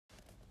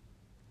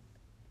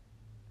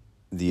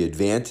The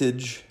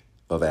advantage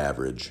of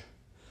average.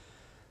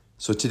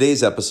 So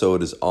today's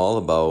episode is all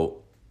about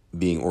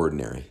being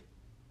ordinary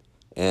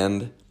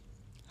and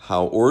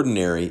how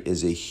ordinary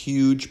is a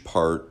huge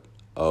part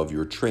of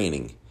your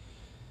training.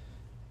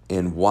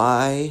 And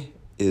why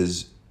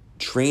is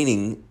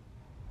training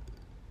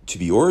to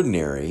be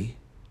ordinary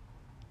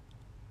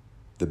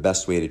the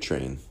best way to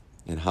train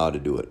and how to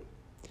do it?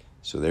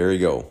 So there you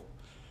go.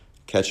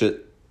 Catch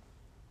it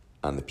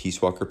on the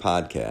Peace Walker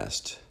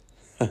podcast.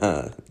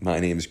 My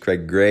name is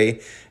Craig Gray,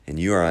 and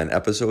you are on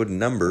episode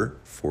number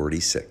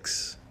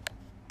 46.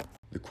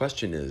 The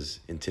question is,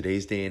 in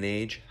today's day and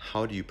age,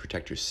 how do you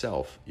protect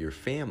yourself, your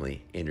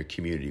family, and your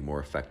community more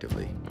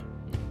effectively?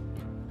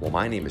 Well,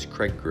 my name is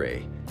Craig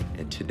Gray,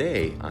 and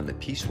today on the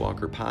Peace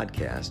Walker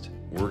podcast,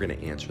 we're going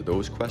to answer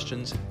those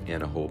questions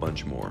and a whole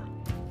bunch more.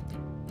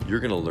 You're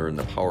going to learn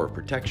the power of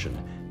protection,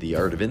 the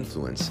art of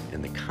influence,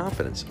 and the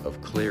confidence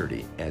of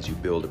clarity as you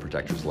build a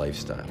protector's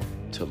lifestyle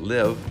to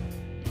live,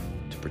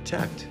 to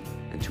protect,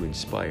 and to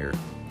inspire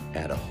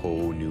at a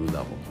whole new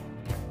level.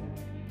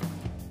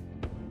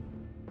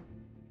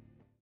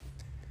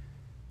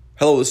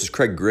 Hello, this is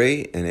Craig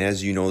Gray, and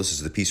as you know, this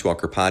is the Peace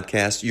Walker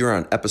podcast. You're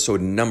on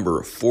episode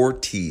number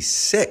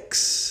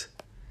 46.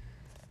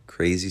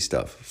 Crazy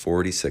stuff,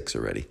 46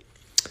 already.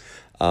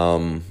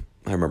 I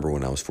remember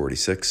when I was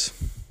 46.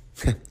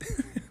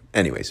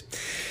 Anyways,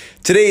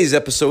 today's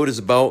episode is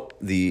about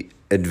the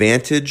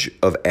advantage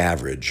of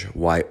average,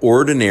 why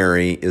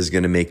ordinary is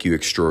going to make you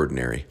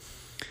extraordinary.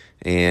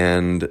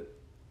 And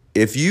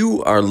if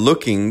you are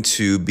looking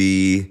to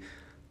be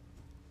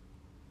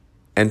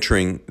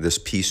entering this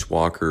Peace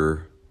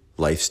Walker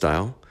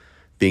lifestyle,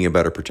 being a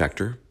better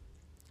protector,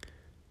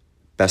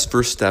 best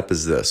first step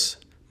is this,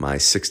 my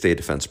 6-Day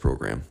Defense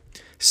Program.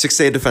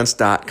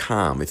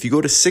 6daydefense.com. If you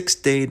go to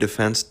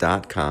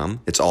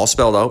 6daydefense.com, it's all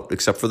spelled out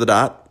except for the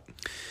dot.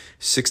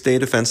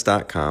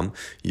 6daydefense.com,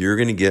 you're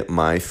going to get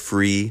my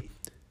free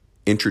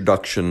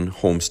introduction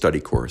home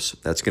study course.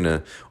 That's going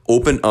to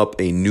open up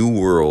a new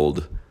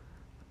world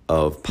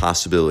of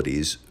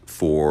possibilities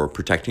for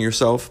protecting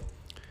yourself,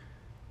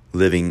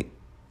 living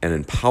an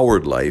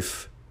empowered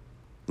life,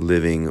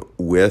 living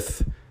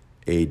with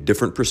a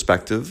different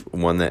perspective,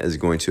 one that is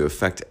going to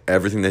affect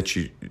everything that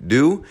you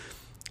do.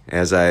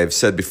 As I've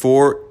said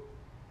before,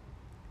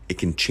 it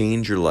can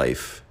change your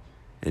life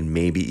and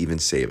maybe even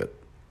save it.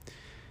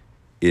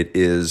 It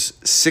is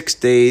 6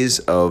 days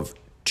of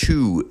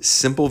 2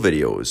 simple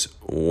videos.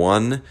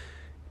 One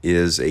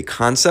is a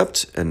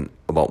concept and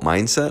about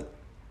mindset,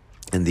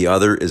 and the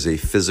other is a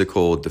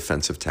physical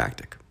defensive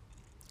tactic.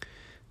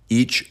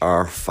 Each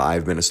are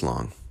 5 minutes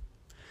long.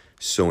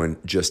 So in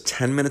just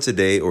 10 minutes a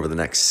day over the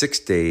next 6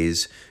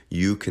 days,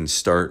 you can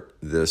start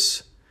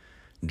this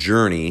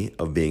journey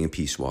of being a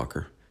peace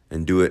walker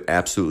and do it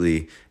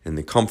absolutely in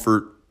the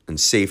comfort and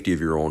safety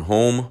of your own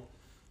home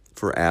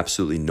for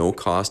absolutely no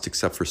cost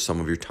except for some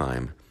of your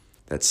time.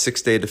 That's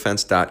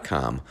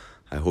 6daydefense.com.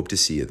 I hope to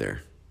see you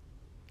there.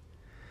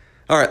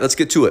 All right, let's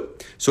get to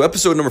it. So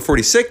episode number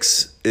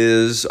 46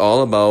 is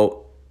all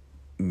about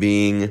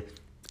being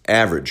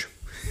average,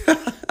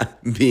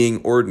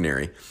 being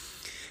ordinary,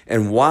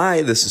 and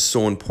why this is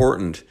so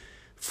important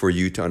for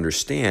you to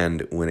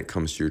understand when it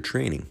comes to your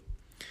training.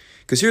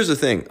 Because here's the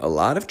thing, a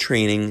lot of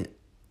training,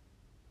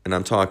 and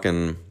I'm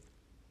talking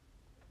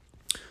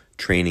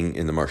training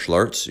in the martial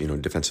arts,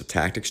 defensive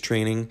tactics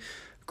training,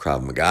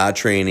 Krav Maga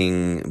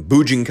training,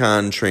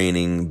 Bujinkan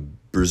training,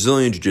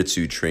 Brazilian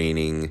Jiu-Jitsu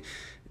training,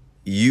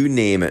 you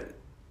name it,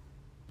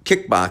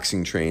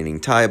 kickboxing training,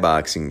 Thai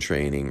boxing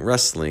training,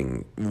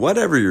 wrestling,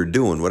 whatever you're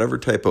doing, whatever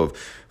type of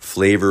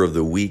flavor of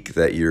the week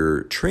that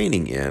you're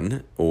training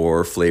in,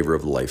 or flavor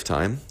of the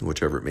lifetime,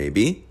 whichever it may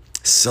be,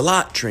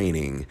 Salat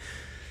training,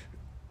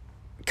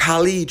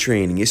 Kali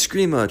training,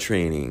 Eskrima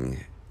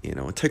training,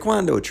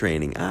 Taekwondo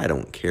training, I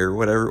don't care,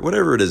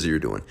 whatever it is that you're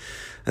doing.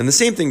 And the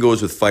same thing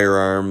goes with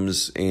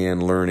firearms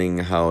and learning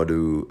how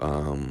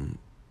to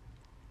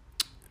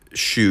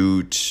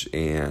shoot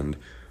and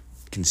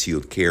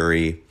concealed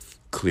carry,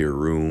 clear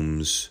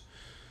rooms,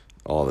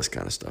 all this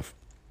kind of stuff.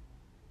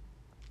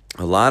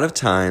 A lot of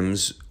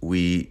times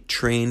we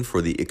train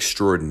for the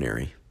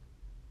extraordinary,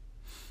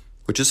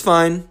 which is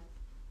fine.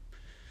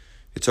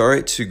 It's all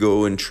right to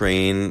go and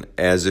train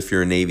as if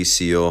you're a Navy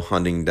SEAL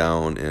hunting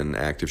down an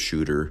active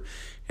shooter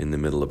in the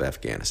middle of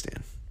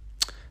Afghanistan.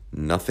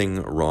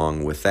 Nothing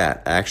wrong with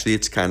that. Actually,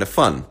 it's kind of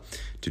fun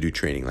to do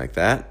training like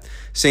that.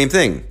 Same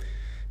thing.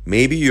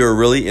 Maybe you're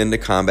really into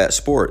combat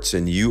sports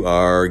and you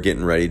are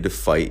getting ready to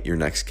fight your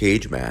next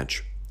cage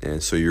match.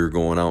 And so you're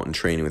going out and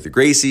training with the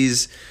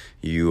Gracies.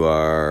 You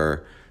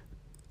are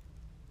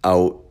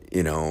out,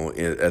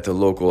 at the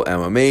local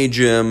MMA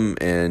gym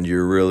and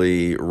you're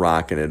really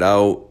rocking it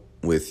out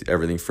with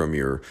everything from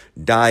your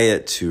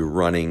diet to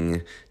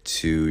running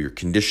to your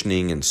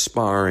conditioning and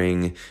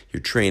sparring.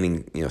 You're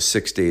training,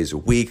 6 days a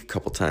week, a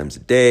couple times a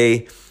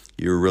day.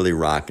 You're really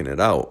rocking it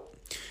out.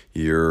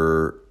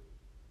 You're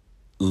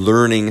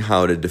learning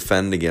how to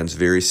defend against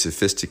very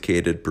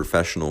sophisticated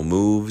professional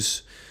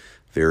moves,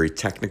 very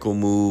technical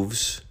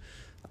moves.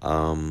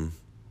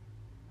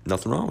 Not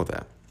Nothing wrong with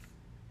that.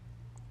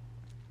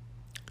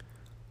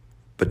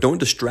 But don't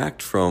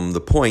distract from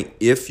the point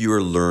if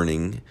you're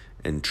learning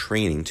and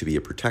training to be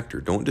a protector.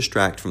 Don't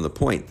distract from the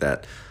point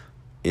that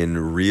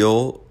in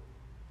real,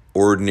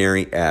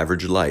 ordinary,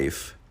 average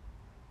life,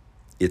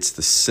 it's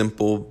the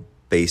simple,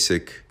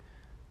 basic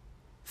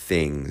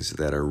things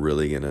that are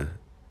really going to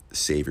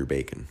save your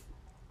bacon.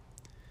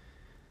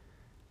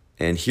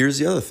 And here's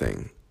the other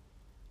thing.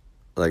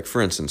 Like,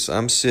 for instance,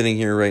 I'm sitting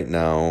here right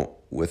now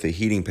with a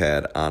heating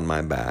pad on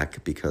my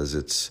back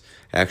because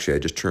I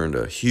just turned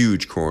a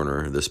huge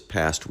corner this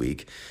past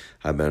week.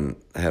 I've been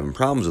having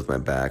problems with my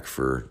back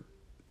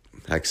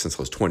since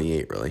I was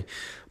 28, really.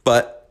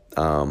 But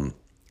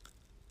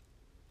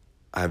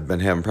I've been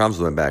having problems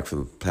with my back for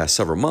the past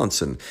several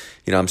months, and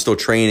I'm still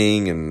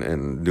training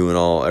and doing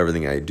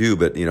everything I do,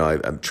 but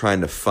I'm trying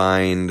to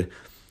find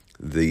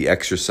the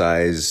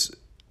exercise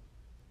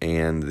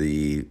and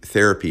the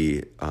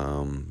therapy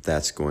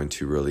that's going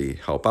to really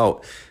help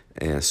out.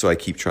 And so I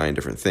keep trying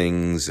different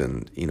things,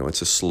 and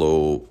it's a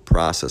slow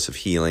process of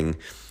healing,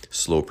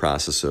 slow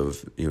process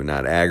of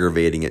not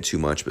aggravating it too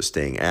much but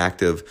staying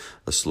active,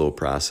 a slow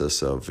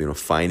process of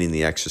finding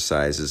the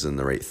exercises and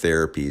the right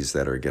therapies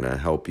that are going to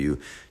help you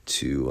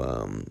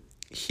to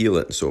heal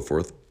it and so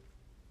forth.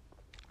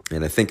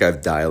 And I think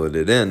I've dialed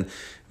it in,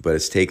 but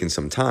it's taken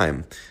some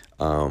time.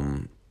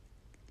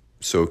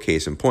 So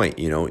case in point,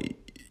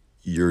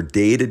 your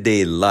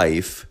day-to-day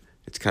life,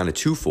 it's kind of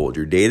twofold.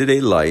 Your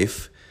day-to-day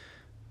life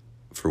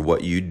for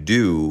what you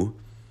do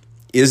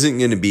isn't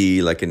going to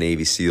be like a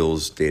Navy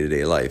SEAL's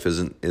day-to-day life,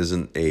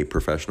 isn't a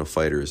professional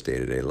fighter's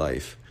day-to-day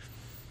life.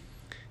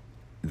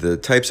 The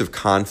types of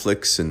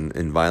conflicts and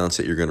violence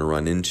that you're going to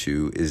run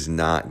into is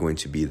not going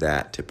to be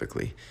that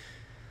typically.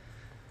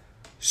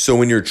 So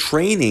when you're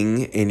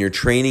training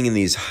in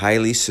these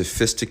highly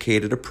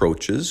sophisticated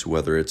approaches,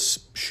 whether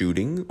it's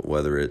shooting,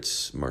 whether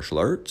it's martial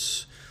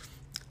arts,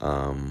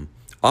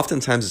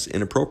 oftentimes it's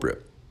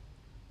inappropriate.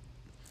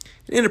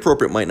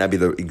 Inappropriate might not be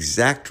the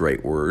exact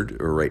right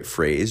word or right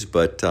phrase,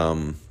 but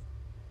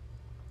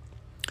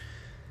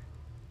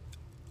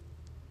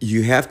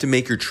you have to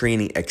make your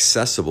training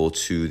accessible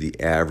to the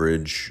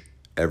average,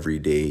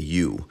 everyday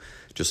you.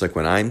 Just like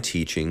when I'm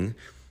teaching,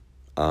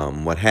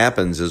 what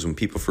happens is when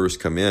people first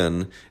come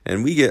in,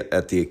 and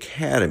at the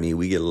academy,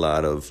 we get a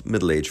lot of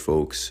middle-aged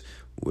folks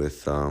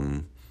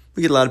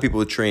we get a lot of people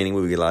with training,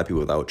 we get a lot of people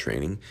without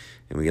training.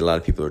 And we get a lot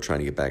of people who are trying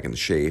to get back into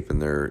shape,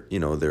 and they're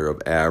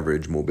of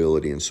average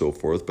mobility and so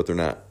forth, but they're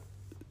not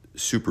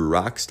super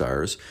rock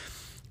stars.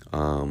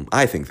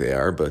 I think they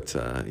are, but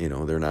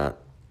they're not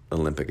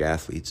Olympic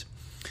athletes.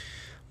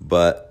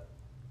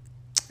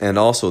 And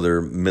also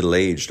they're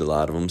middle-aged, a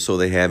lot of them, so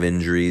they have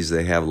injuries,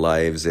 they have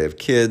lives, they have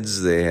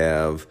kids, they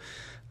have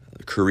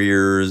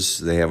careers,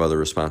 they have other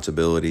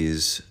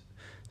responsibilities.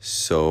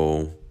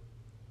 So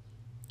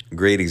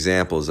great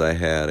examples. I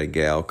had a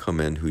gal come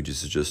in who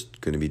is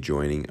just going to be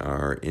joining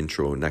our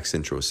next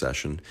intro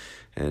session.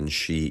 And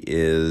she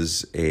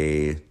is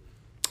I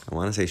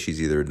want to say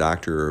she's either a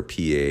doctor or a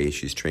PA.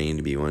 She's trained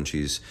to be one.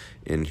 She's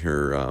in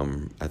her,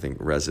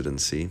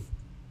 residency.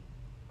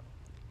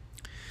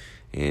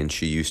 And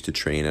she used to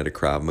train at a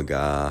Krav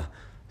Maga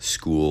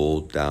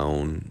school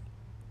down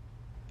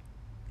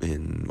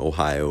in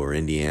Ohio or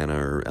Indiana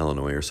or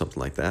Illinois or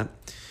something like that.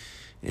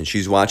 And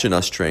she's watching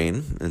us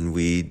train, and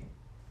we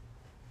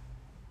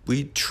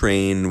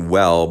train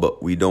well,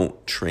 but we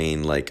don't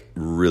train like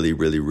really,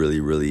 really, really,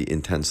 really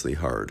intensely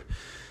hard.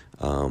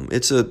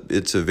 It's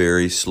a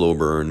very slow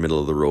burn, middle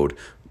of the road.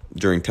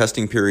 During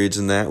testing periods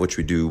and that, which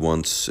we do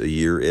once a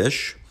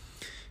year-ish,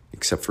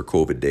 except for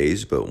COVID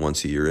days, but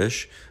once a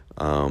year-ish,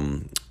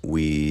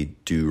 we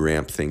do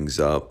ramp things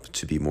up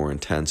to be more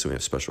intense, and we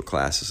have special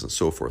classes and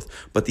so forth.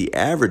 But the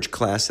average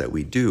class that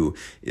we do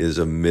is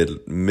a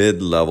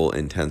mid-level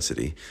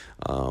intensity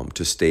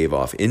to stave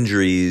off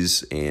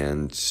injuries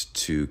and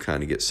to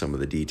kind of get some of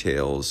the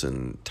details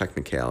and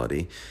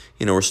technicality.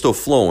 We're still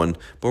flowing,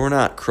 but we're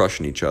not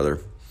crushing each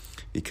other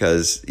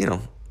because,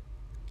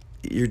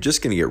 you're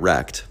just going to get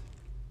wrecked.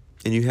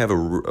 And you have a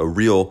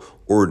real,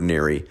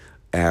 ordinary,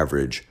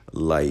 average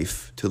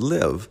life to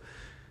live.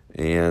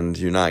 And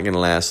you're not going to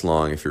last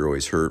long if you're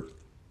always hurt,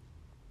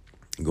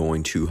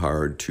 going too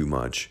hard, too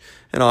much.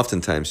 And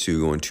oftentimes, too,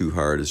 going too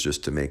hard is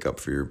just to make up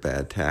for your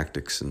bad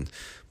tactics and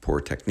poor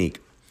technique.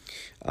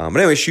 But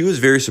anyway, she was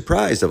very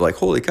surprised of like,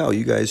 holy cow,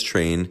 you guys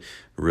train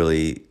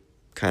really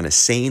kind of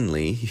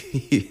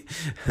sanely,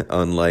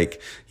 unlike,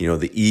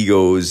 the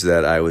egos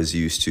that I was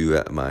used to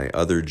at my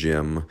other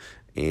gym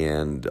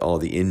and all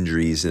the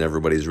injuries, and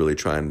everybody's really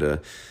trying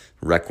to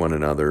wreck one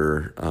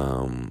another.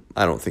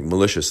 I don't think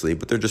maliciously,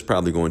 but they're just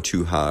probably going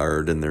too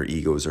hard and their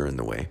egos are in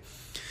the way.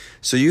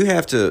 So you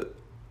have to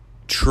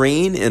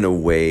train in a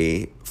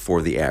way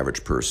for the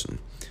average person.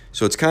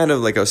 So it's kind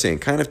of, like I was saying,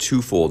 kind of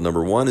twofold.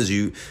 Number one is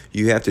you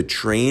have to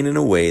train in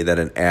a way that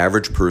an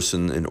average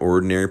person, an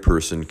ordinary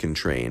person can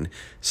train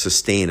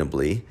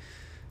sustainably.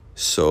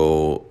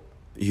 So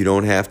you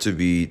don't have to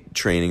be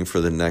training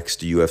for the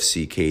next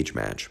UFC cage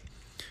match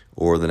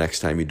or the next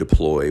time you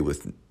deploy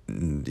with,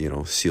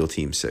 SEAL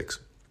Team 6.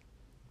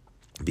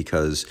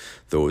 because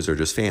those are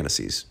just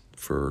fantasies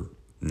for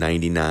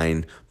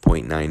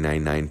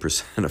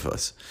 99.999% of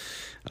us.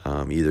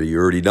 Either you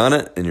already done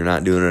it and you're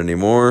not doing it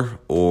anymore,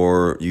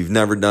 or you've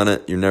never done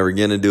it, you're never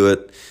going to do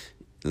it.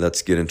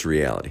 Let's get into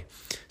reality.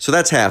 So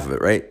that's half of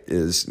it, right?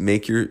 Is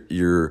make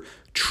your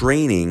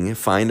training,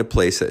 find a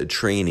place that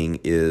training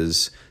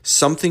is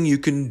something you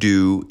can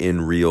do in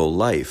real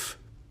life.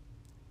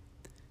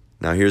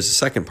 Now here's the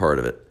second part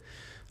of it.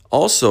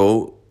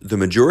 Also, the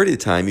majority of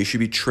the time you should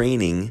be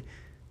training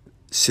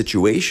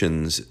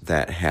situations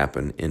that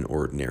happen in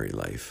ordinary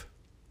life.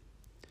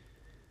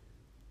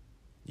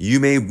 You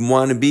may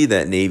want to be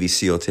that Navy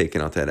SEAL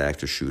taking out that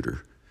active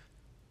shooter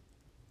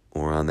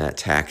or on that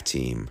TAC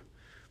team.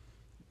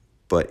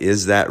 But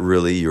is that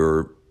really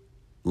your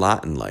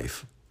lot in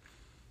life?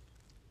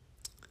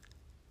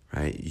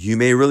 Right? You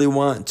may really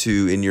want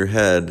to, in your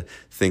head,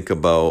 think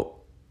about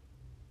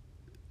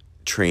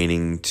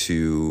training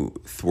to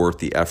thwart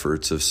the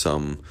efforts of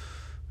some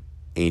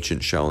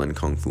ancient Shaolin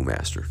Kung Fu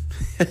master,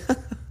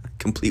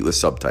 complete with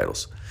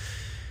subtitles.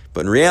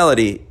 But in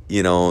reality,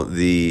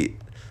 the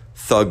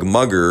thug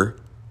mugger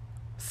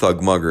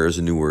is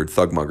a new word,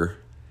 thug mugger.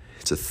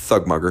 It's a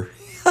thug mugger.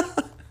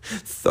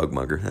 Thug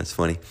mugger, that's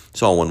funny.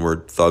 It's all one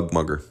word, thug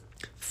mugger.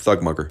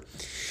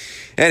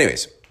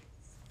 Anyways,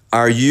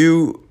 are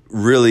you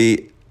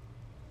really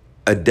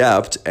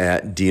adept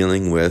at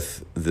dealing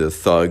with the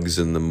thugs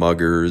and the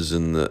muggers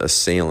and the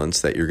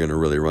assailants that you're going to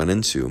really run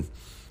into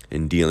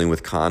and dealing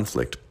with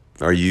conflict?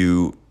 Do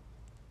you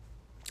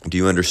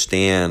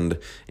understand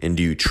and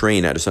do you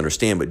train, not just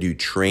understand, but do you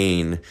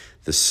train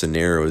the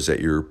scenarios that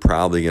you're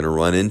probably going to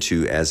run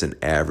into as an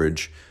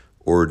average,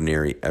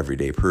 ordinary,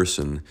 everyday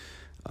person?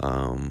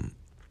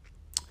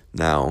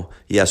 Now,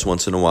 yes,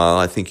 once in a while,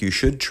 I think you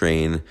should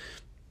train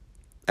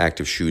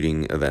active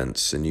shooting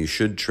events and you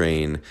should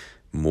train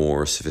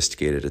more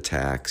sophisticated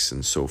attacks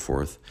and so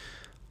forth.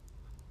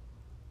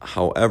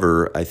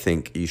 However, I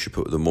think you should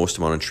put the most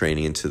amount of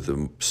training into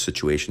the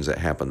situations that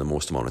happen the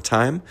most amount of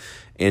time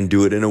and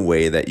do it in a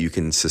way that you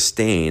can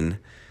sustain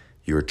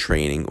your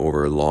training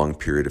over a long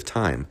period of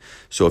time.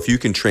 So if you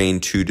can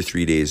train 2 to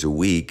 3 days a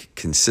week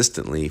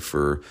consistently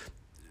for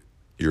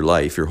your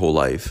whole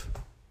life,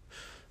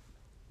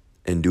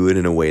 and do it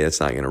in a way that's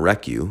not going to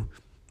wreck you,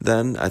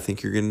 then I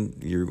think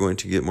you're going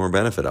to get more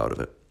benefit out of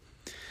it.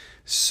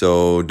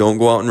 So don't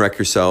go out and wreck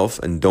yourself,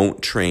 and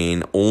don't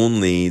train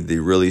only the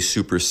really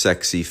super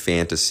sexy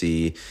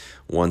fantasy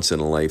once in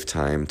a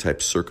lifetime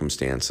type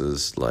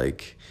circumstances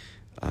like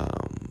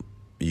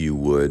you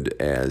would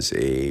as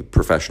a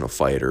professional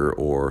fighter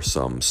or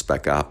some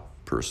spec op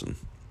person.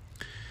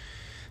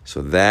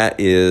 So that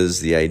is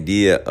the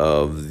idea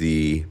of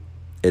the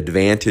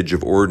advantage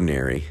of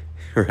ordinary,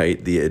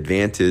 right? The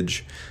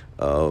advantage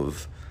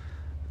of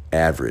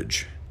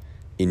average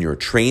in your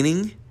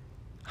training,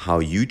 how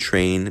you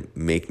train,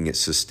 making it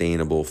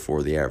sustainable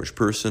for the average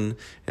person,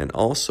 and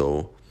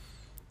also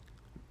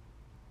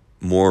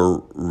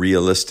more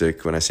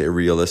realistic. When I say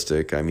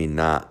realistic, I mean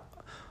not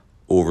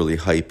overly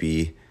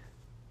hypey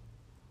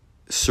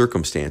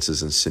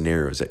circumstances and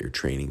scenarios that you're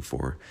training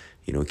for.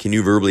 Can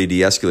you verbally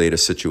de-escalate a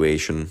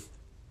situation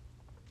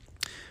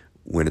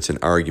when it's an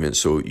argument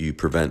so you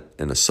prevent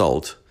an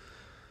assault?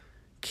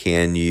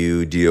 Can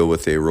you deal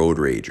with a road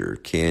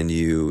rager?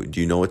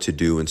 Do you know what to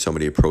do when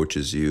somebody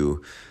approaches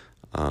you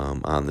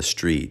on the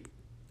street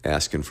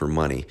asking for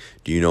money?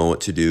 Do you know what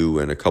to do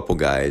when a couple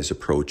guys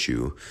approach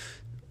you?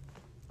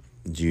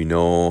 Do you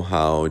know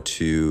how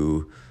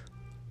to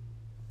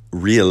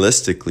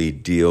realistically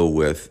deal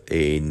with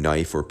a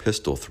knife or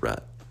pistol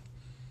threat?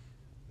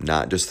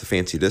 Not just the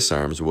fancy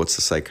disarms, but what's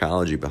the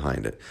psychology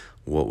behind it?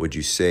 What would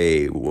you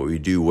say? What would you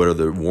do? What are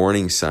the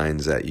warning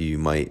signs that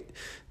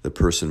the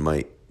person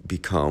might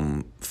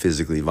become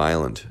physically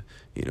violent,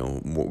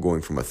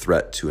 going from a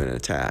threat to an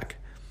attack?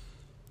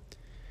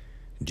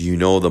 Do you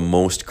know the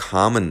most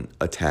common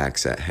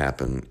attacks that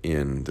happen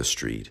in the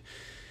street?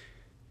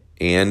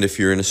 And if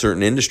you're in a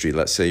certain industry,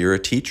 let's say you're a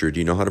teacher, do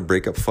you know how to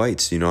break up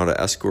fights? Do you know how to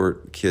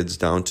escort kids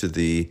down to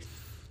the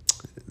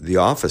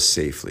office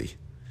safely?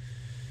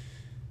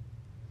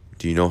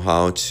 Do you know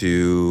how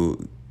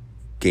to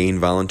gain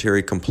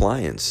voluntary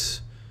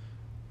compliance,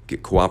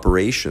 get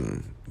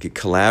cooperation, get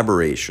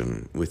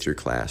collaboration with your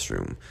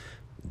classroom,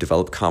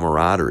 develop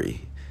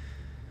camaraderie?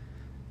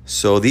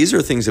 So these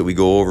are things that we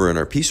go over in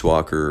our Peace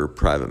Walker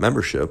private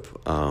membership,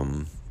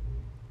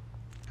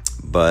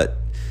 but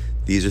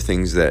these are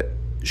things that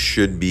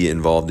should be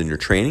involved in your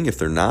training. If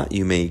they're not,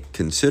 you may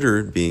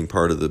consider being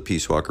part of the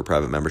Peace Walker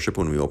private membership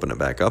when we open it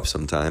back up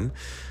sometime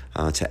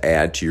to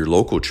add to your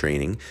local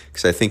training,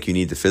 because I think you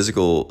need the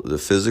physical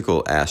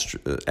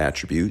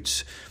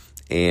attributes,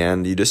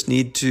 and you just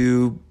need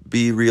to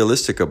be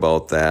realistic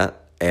about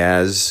that,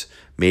 as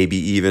maybe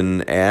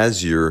even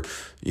as you're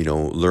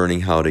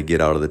learning how to get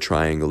out of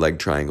the leg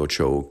triangle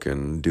choke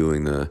and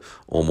doing the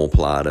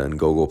omoplata and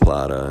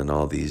gogoplata and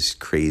all these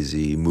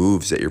crazy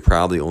moves that you're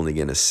probably only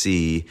going to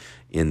see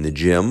in the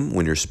gym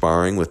when you're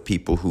sparring with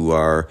people who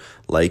are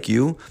like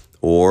you,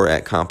 or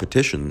at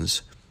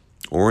competitions,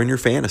 or in your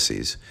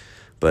fantasies.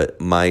 But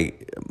my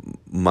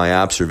my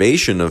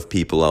observation of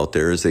people out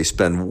there is they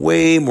spend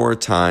way more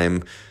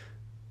time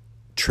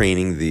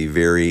training the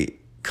very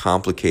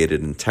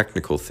complicated and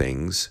technical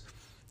things,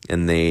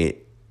 and they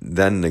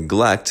then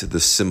neglect the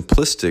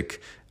simplistic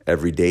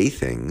everyday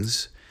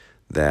things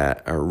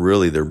that are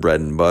really their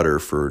bread and butter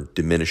for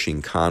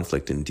diminishing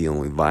conflict and dealing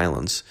with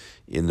violence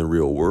in the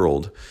real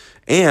world.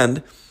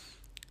 And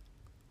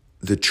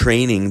the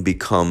training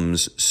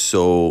becomes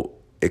so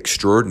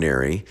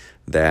extraordinary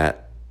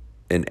that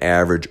an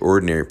average,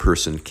 ordinary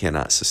person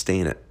cannot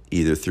sustain it,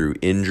 either through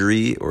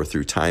injury or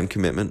through time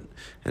commitment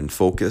and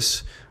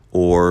focus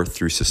or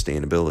through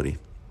sustainability.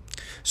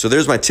 So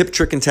there's my tip,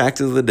 trick, and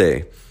tactic of the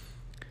day.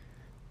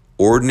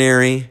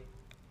 Ordinary,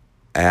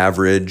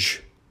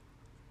 average,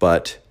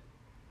 but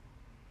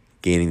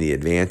gaining the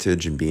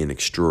advantage and being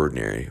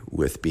extraordinary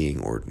with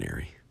being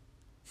ordinary.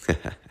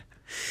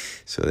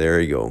 So there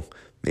you go.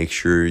 Make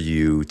sure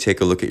you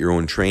take a look at your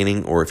own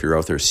training, or if you're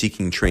out there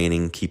seeking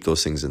training, keep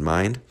those things in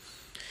mind.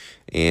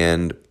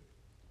 And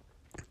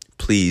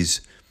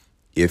please,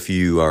 if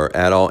you are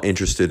at all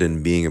interested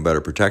in being a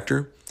better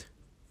protector,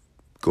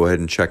 go ahead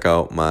and check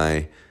out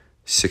my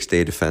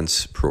 6-Day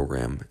Defense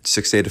program.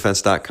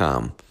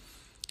 6daydefense.com.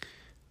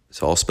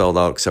 It's all spelled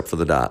out except for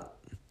the dot.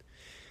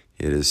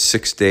 It is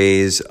 6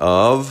 days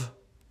of,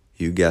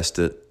 you guessed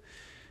it,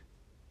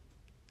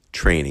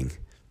 training.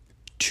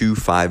 2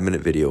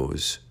 5-minute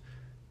videos.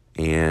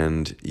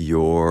 And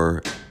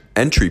your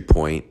entry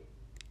point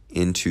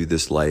into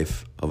this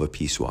life of a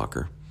peace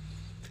walker.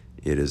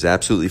 It is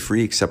absolutely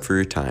free except for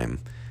your time.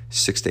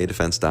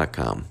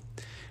 6daydefense.com.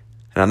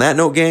 And on that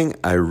note, gang,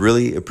 I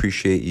really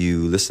appreciate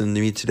you listening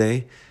to me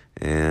today,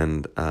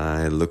 and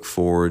I look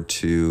forward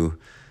to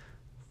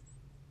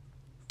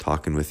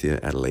talking with you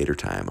at a later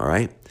time, all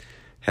right?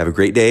 Have a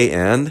great day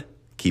and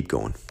keep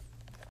going.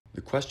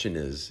 The question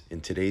is,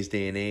 in today's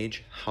day and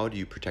age, how do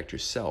you protect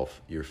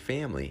yourself, your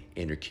family,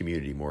 and your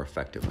community more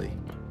effectively?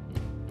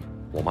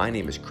 Well, my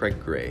name is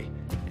Craig Gray,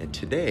 and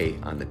today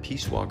on the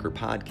Peace Walker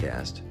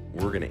podcast,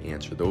 we're going to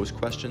answer those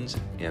questions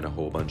and a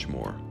whole bunch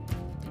more.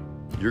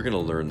 You're going to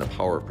learn the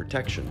power of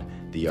protection,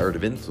 the art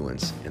of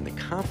influence, and the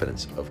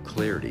confidence of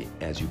clarity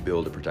as you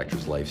build a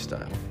protector's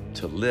lifestyle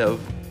to live,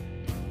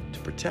 to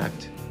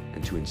protect,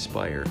 and to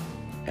inspire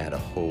at a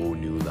whole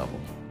new level.